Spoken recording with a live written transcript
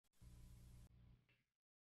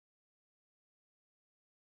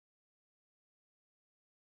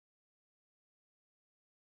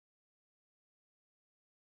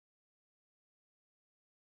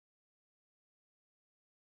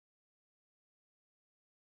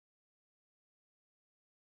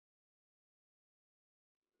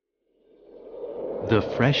The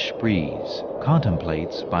fresh breeze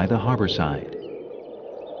contemplates by the harbor side.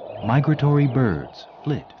 Migratory birds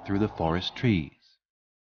flit through the forest trees.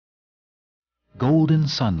 Golden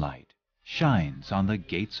sunlight shines on the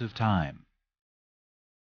gates of time,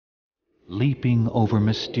 leaping over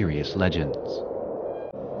mysterious legends.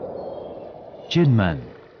 Kinmen,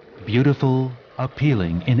 beautiful,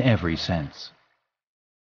 appealing in every sense.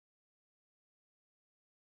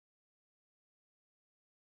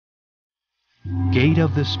 Gate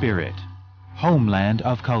of the Spirit, homeland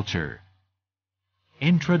of culture.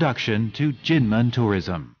 Introduction to Kinmen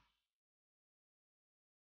tourism.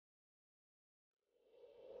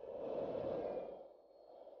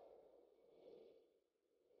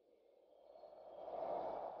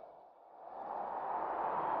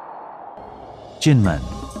 Kinmen,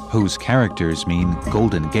 whose characters mean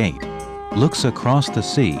Golden Gate, looks across the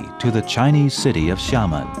sea to the Chinese city of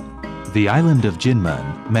Xiamen. The island of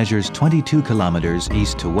Kinmen measures 22 kilometers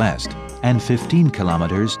east to west and 15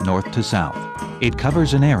 kilometers north to south. It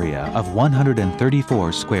covers an area of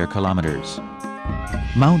 134 square kilometers.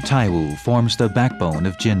 Mount Taiwu forms the backbone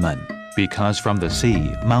of Kinmen. Because from the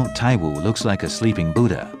sea, Mount Taiwu looks like a sleeping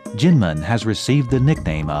Buddha, Kinmen has received the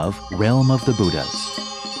nickname of Realm of the Buddhas.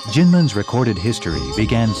 Kinmen's recorded history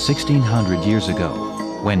began 1600 years ago,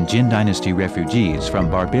 when Jin Dynasty refugees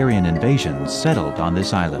from barbarian invasions settled on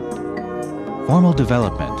this island. Formal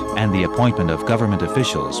development and the appointment of government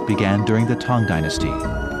officials began during the Tang Dynasty.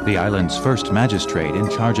 The island's first magistrate in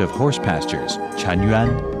charge of horse pastures, Chen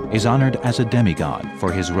Yuan, is honored as a demigod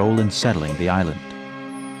for his role in settling the island.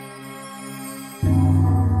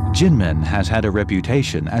 Kinmen has had a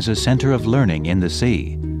reputation as a center of learning in the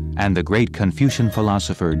sea, and the great Confucian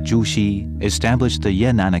philosopher Zhu Xi established the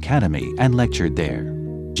Yan'an Academy and lectured there.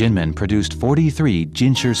 Kinmen produced 43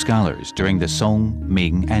 Jinshi scholars during the Song,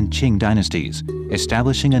 Ming, and Qing dynasties,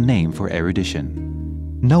 establishing a name for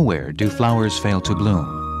erudition. Nowhere do flowers fail to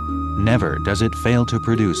bloom. Never does it fail to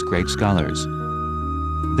produce great scholars.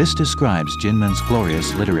 This describes Kinmen's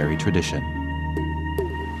glorious literary tradition.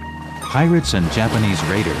 Pirates and Japanese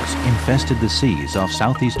raiders infested the seas off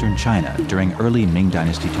southeastern China during early Ming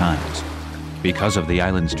Dynasty times. Because of the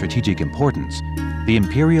island's strategic importance, the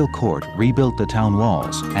imperial court rebuilt the town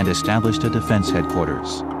walls and established a defense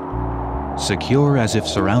headquarters. Secure as if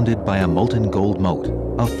surrounded by a molten gold moat,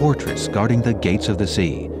 a fortress guarding the gates of the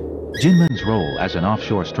sea, Kinmen's role as an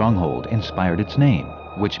offshore stronghold inspired its name,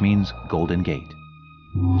 which means Golden Gate.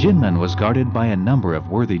 Kinmen was guarded by a number of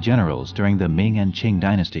worthy generals during the Ming and Qing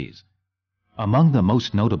dynasties. Among the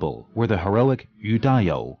most notable were the heroic Yu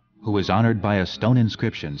Dayou, who was honored by a stone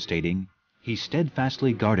inscription stating, "He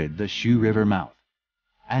steadfastly guarded the Xu River mouth,"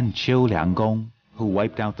 and Qiu Lianggong, who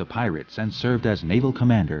wiped out the pirates and served as naval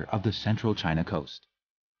commander of the central China coast.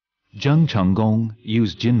 Zheng Chenggong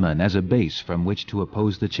used Kinmen as a base from which to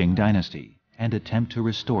oppose the Qing dynasty and attempt to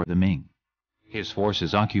restore the Ming. His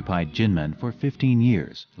forces occupied Kinmen for 15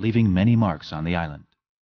 years, leaving many marks on the island.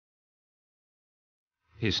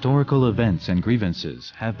 Historical events and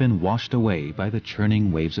grievances have been washed away by the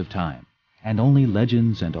churning waves of time, and only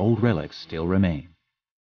legends and old relics still remain.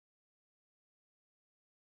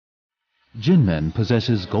 Kinmen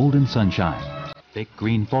possesses golden sunshine, thick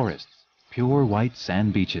green forests, pure white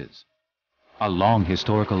sand beaches, a long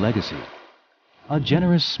historical legacy, a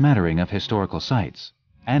generous smattering of historical sites,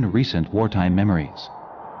 and recent wartime memories.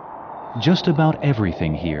 Just about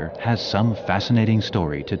everything here has some fascinating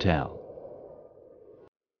story to tell.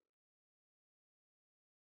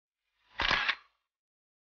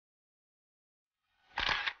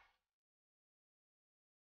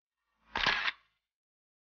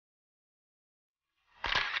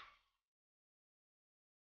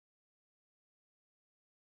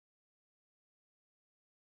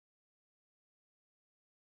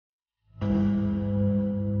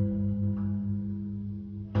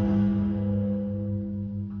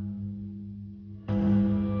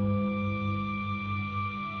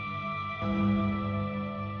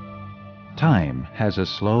 Time has a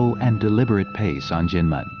slow and deliberate pace on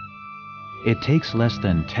Kinmen. It takes less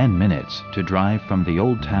than 10 minutes to drive from the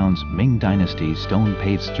old town's Ming Dynasty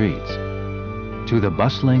stone-paved streets to the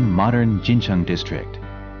bustling modern Jincheng district.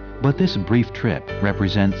 But this brief trip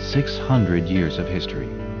represents 600 years of history.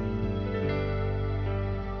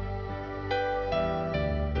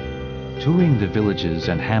 Touring the villages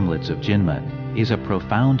and hamlets of Kinmen is a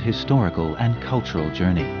profound historical and cultural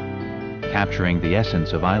journey, capturing the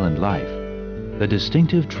essence of island life. The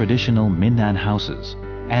distinctive traditional Minnan houses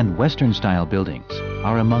and Western-style buildings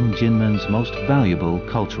are among Kinmen's most valuable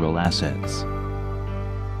cultural assets.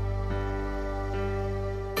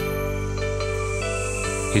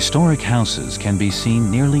 Historic houses can be seen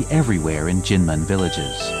nearly everywhere in Kinmen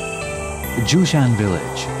villages. Jushan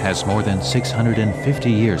village has more than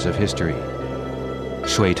 650 years of history.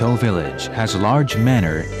 Shuitou village has large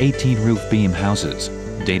manor 18-roof beam houses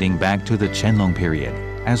dating back to the Qianlong period,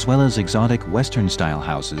 as well as exotic Western-style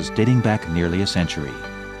houses dating back nearly a century.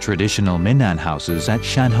 Traditional Minnan houses at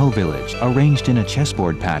Shanhou village, arranged in a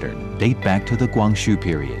chessboard pattern, date back to the Guangxu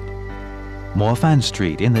period. Mofan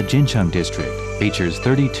Street in the Jincheng district features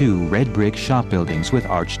 32 red brick shop buildings with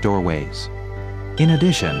arched doorways. In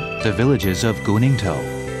addition, the villages of Guningtou,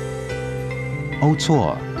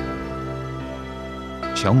 Oucuo,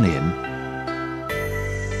 Qiongklin,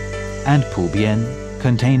 and Pubian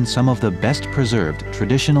contain some of the best preserved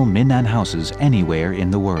traditional Minnan houses anywhere in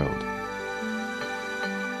the world.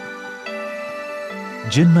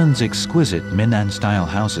 Kinmen's exquisite Minnan-style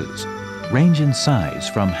houses range in size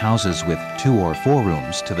from houses with 2 or 4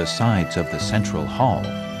 rooms to the sides of the central hall,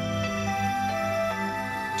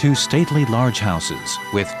 to stately large houses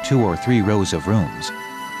with 2 or 3 rows of rooms,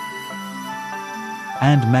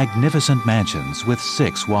 and magnificent mansions with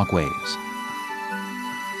 6 walkways.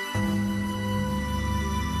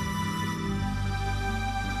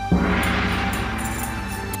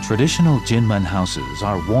 Traditional Kinmen houses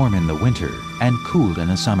are warm in the winter and cool in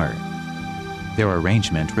the summer. Their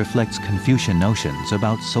arrangement reflects Confucian notions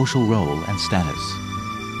about social role and status.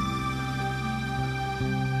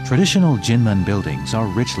 Traditional Kinmen buildings are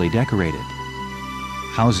richly decorated.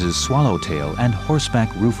 Houses' swallowtail and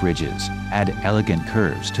horseback roof ridges add elegant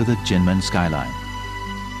curves to the Kinmen skyline.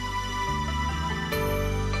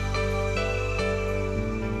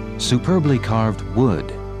 Superbly carved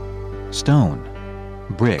wood, stone,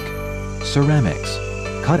 brick, ceramics,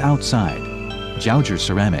 cut outside, Jiaozhi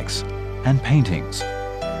ceramics, and paintings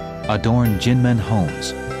adorn Kinmen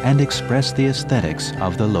homes and express the aesthetics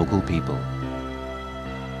of the local people.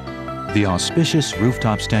 The auspicious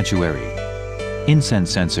rooftop statuary,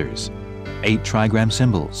 incense censers, 8 trigram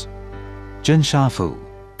symbols, Zhenshafu,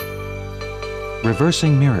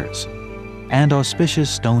 reversing mirrors, and auspicious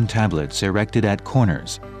stone tablets erected at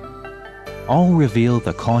corners all reveal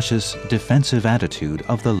the cautious, defensive attitude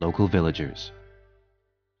of the local villagers.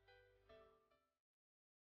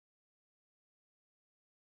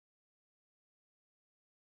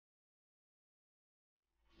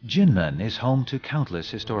 Kinmen is home to countless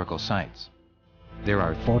historical sites. There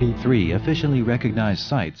are 43 officially recognized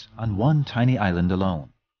sites on one tiny island alone.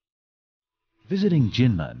 Visiting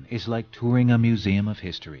Kinmen is like touring a museum of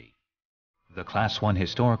history. The Class 1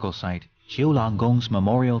 historical site, Qiulangong's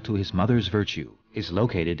Memorial to His Mother's Virtue, is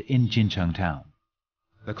located in Jincheng Town.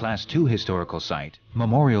 The Class 2 historical site,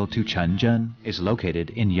 Memorial to Chen Zhen, is located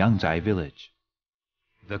in Yangzai Village.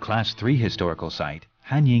 The Class 3 historical site,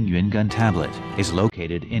 Hanying Yungan Tablet, is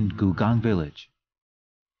located in Gugang Village.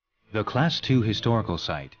 The Class 2 historical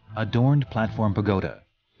site, Adorned Platform Pagoda,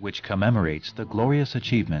 which commemorates the glorious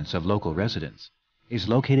achievements of local residents, is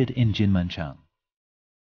located in Jinmencheng.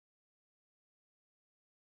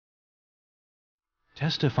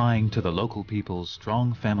 Testifying to the local people's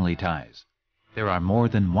strong family ties, there are more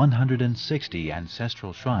than 160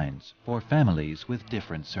 ancestral shrines for families with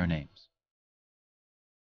different surnames.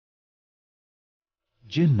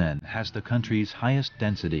 Kinmen has the country's highest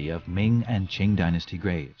density of Ming and Qing dynasty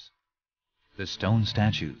graves. The stone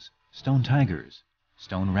statues, stone tigers,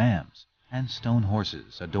 stone rams, and stone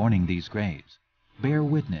horses adorning these graves bear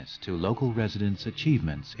witness to local residents'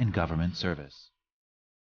 achievements in government service.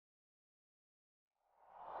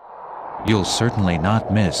 You'll certainly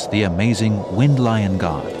not miss the amazing Wind Lion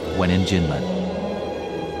God when in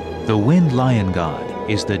Kinmen. The Wind Lion God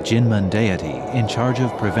is the Kinmen deity in charge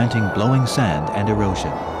of preventing blowing sand and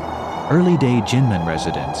erosion. Early-day Kinmen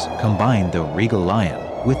residents combined the regal lion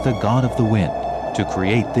with the god of the wind to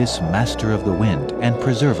create this master of the wind and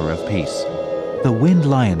preserver of peace. The Wind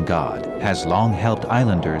Lion God has long helped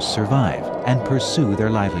islanders survive and pursue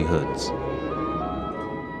their livelihoods.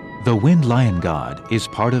 The Wind Lion God is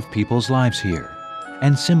part of people's lives here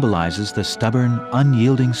and symbolizes the stubborn,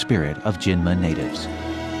 unyielding spirit of Kinmen natives.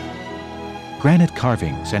 Granite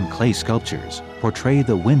carvings and clay sculptures portray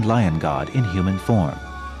the Wind Lion God in human form,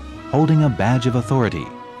 holding a badge of authority,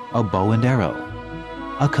 a bow and arrow,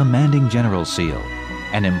 a commanding general seal,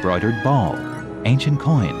 an embroidered ball, ancient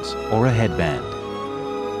coins, or a headband.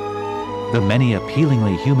 The many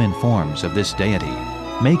appealingly human forms of this deity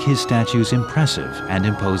make his statues impressive and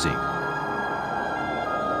imposing.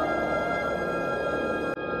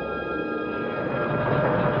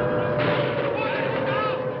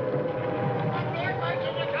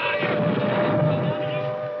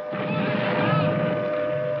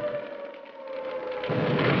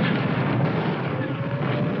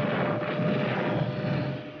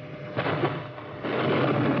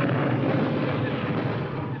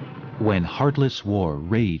 When heartless war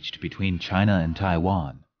raged between China and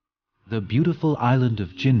Taiwan, the beautiful island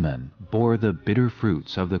of Kinmen bore the bitter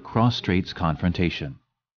fruits of the cross-straits confrontation.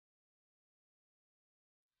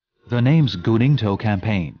 The names Guningtou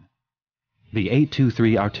Campaign, the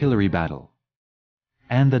 823 Artillery Battle,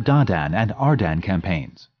 and the Dadan and Ardan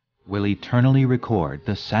campaigns will eternally record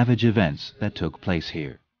the savage events that took place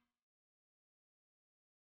here.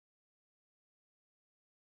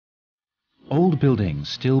 Old buildings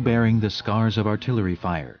still bearing the scars of artillery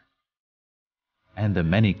fire, and the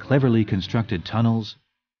many cleverly constructed tunnels,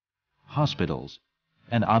 hospitals,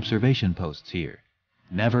 and observation posts here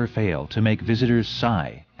never fail to make visitors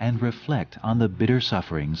sigh and reflect on the bitter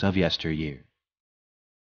sufferings of yesteryear.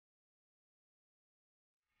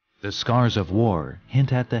 The scars of war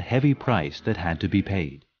hint at the heavy price that had to be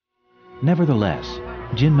paid. Nevertheless,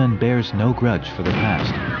 Kinmen bears no grudge for the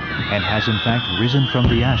past, and has in fact risen from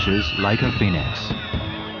the ashes like a phoenix.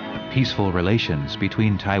 Peaceful relations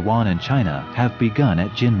between Taiwan and China have begun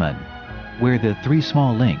at Kinmen, where the three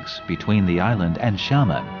small links between the island and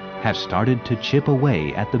Xiamen have started to chip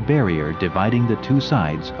away at the barrier dividing the two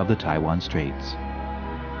sides of the Taiwan Straits.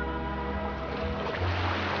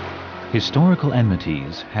 Historical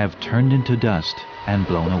enmities have turned into dust and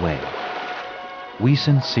blown away. We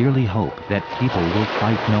sincerely hope that people will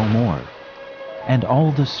fight no more, and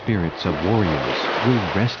all the spirits of warriors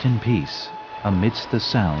will rest in peace amidst the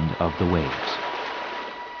sound of the waves.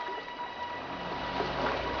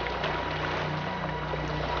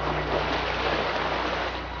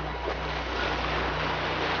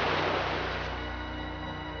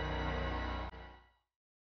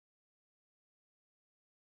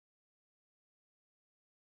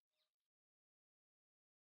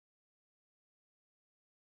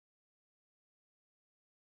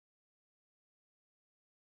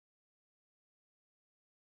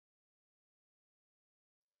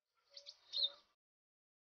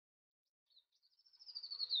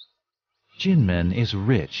 Kinmen is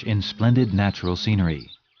rich in splendid natural scenery.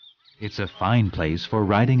 It's a fine place for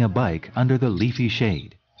riding a bike under the leafy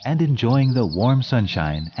shade and enjoying the warm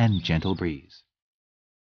sunshine and gentle breeze.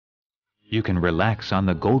 You can relax on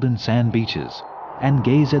the golden sand beaches and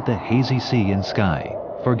gaze at the hazy sea and sky,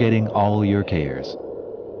 forgetting all your cares.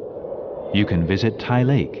 You can visit Tai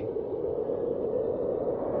Lake,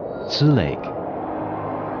 Ci Lake,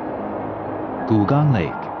 Gugang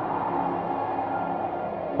Lake,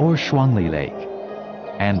 or Shuangli Lake,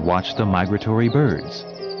 and watch the migratory birds,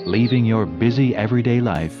 leaving your busy everyday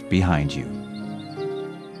life behind you.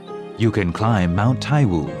 You can climb Mount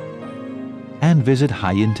Taiwu and visit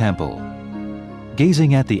Haiyin Temple.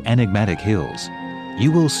 Gazing at the enigmatic hills,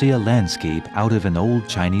 you will see a landscape out of an old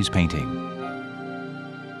Chinese painting.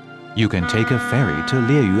 You can take a ferry to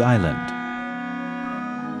Liu Island.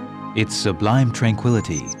 Its sublime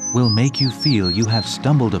tranquility will make you feel you have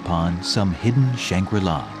stumbled upon some hidden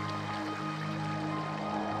Shangri-La.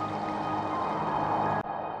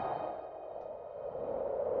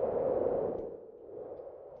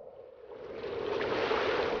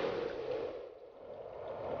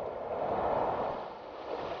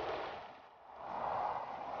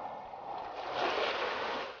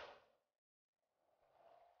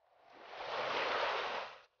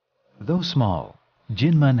 Though small,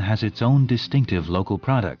 Kinmen has its own distinctive local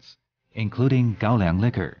products, including gaoliang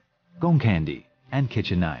liquor, gong candy, and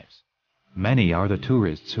kitchen knives. Many are the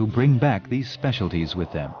tourists who bring back these specialties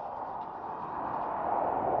with them.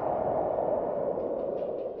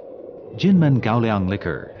 Kinmen gaoliang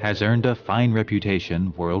liquor has earned a fine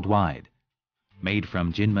reputation worldwide. Made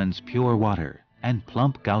from Kinmen's pure water and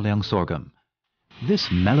plump gaoliang sorghum, this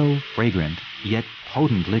mellow, fragrant, yet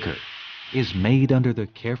potent liquor is made under the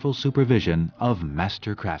careful supervision of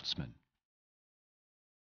master craftsmen.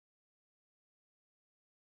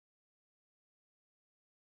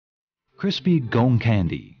 Crispy gong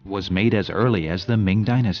candy was made as early as the Ming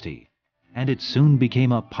Dynasty, and it soon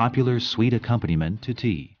became a popular sweet accompaniment to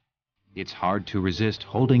tea. It's hard to resist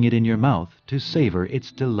holding it in your mouth to savor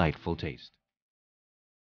its delightful taste.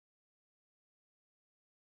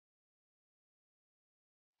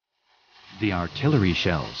 The artillery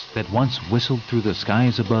shells that once whistled through the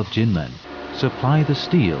skies above Kinmen supply the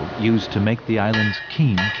steel used to make the island's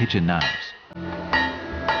keen kitchen knives.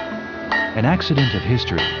 An accident of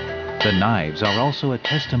history, the knives are also a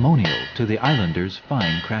testimonial to the islanders'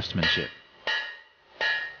 fine craftsmanship.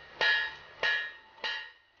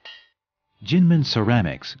 Kinmen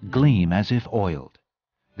ceramics gleam as if oiled.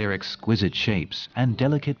 Their exquisite shapes and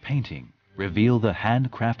delicate painting reveal the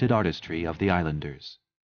handcrafted artistry of the islanders.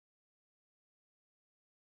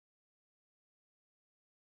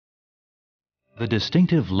 The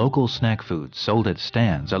distinctive local snack foods sold at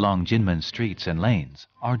stands along Kinmen streets and lanes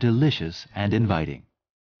are delicious and inviting.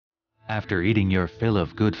 After eating your fill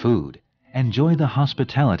of good food, enjoy the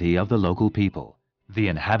hospitality of the local people. The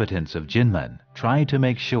inhabitants of Kinmen try to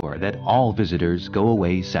make sure that all visitors go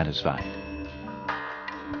away satisfied.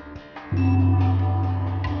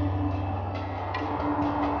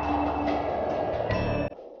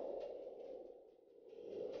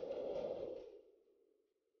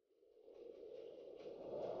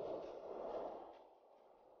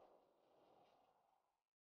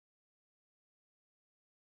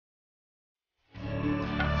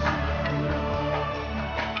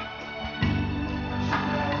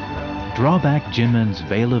 Draw back Kinmen's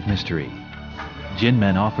veil of mystery.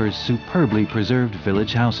 Kinmen offers superbly preserved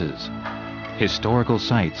village houses, historical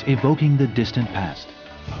sites evoking the distant past,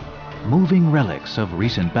 moving relics of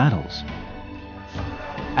recent battles,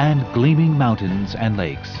 and gleaming mountains and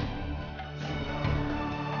lakes.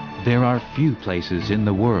 There are few places in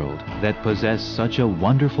the world that possess such a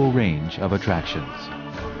wonderful range of attractions.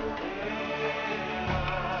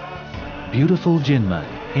 Beautiful Kinmen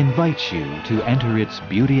invites you to enter its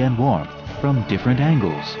beauty and warmth from different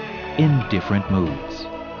angles, in different moods.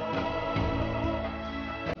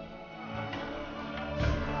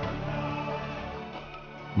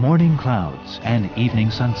 Morning clouds and evening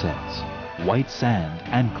sunsets, white sand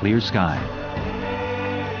and clear sky.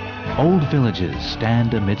 Old villages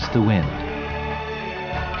stand amidst the wind.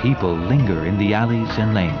 People linger in the alleys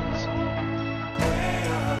and lanes.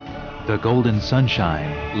 The golden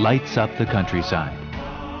sunshine lights up the countryside.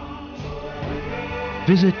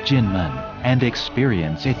 Visit Kinmen and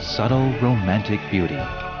experience its subtle, romantic beauty.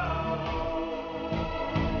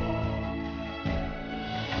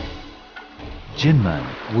 Kinmen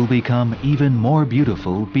will become even more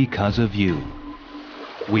beautiful because of you.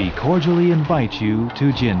 We cordially invite you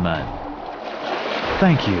to Kinmen.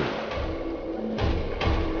 Thank you.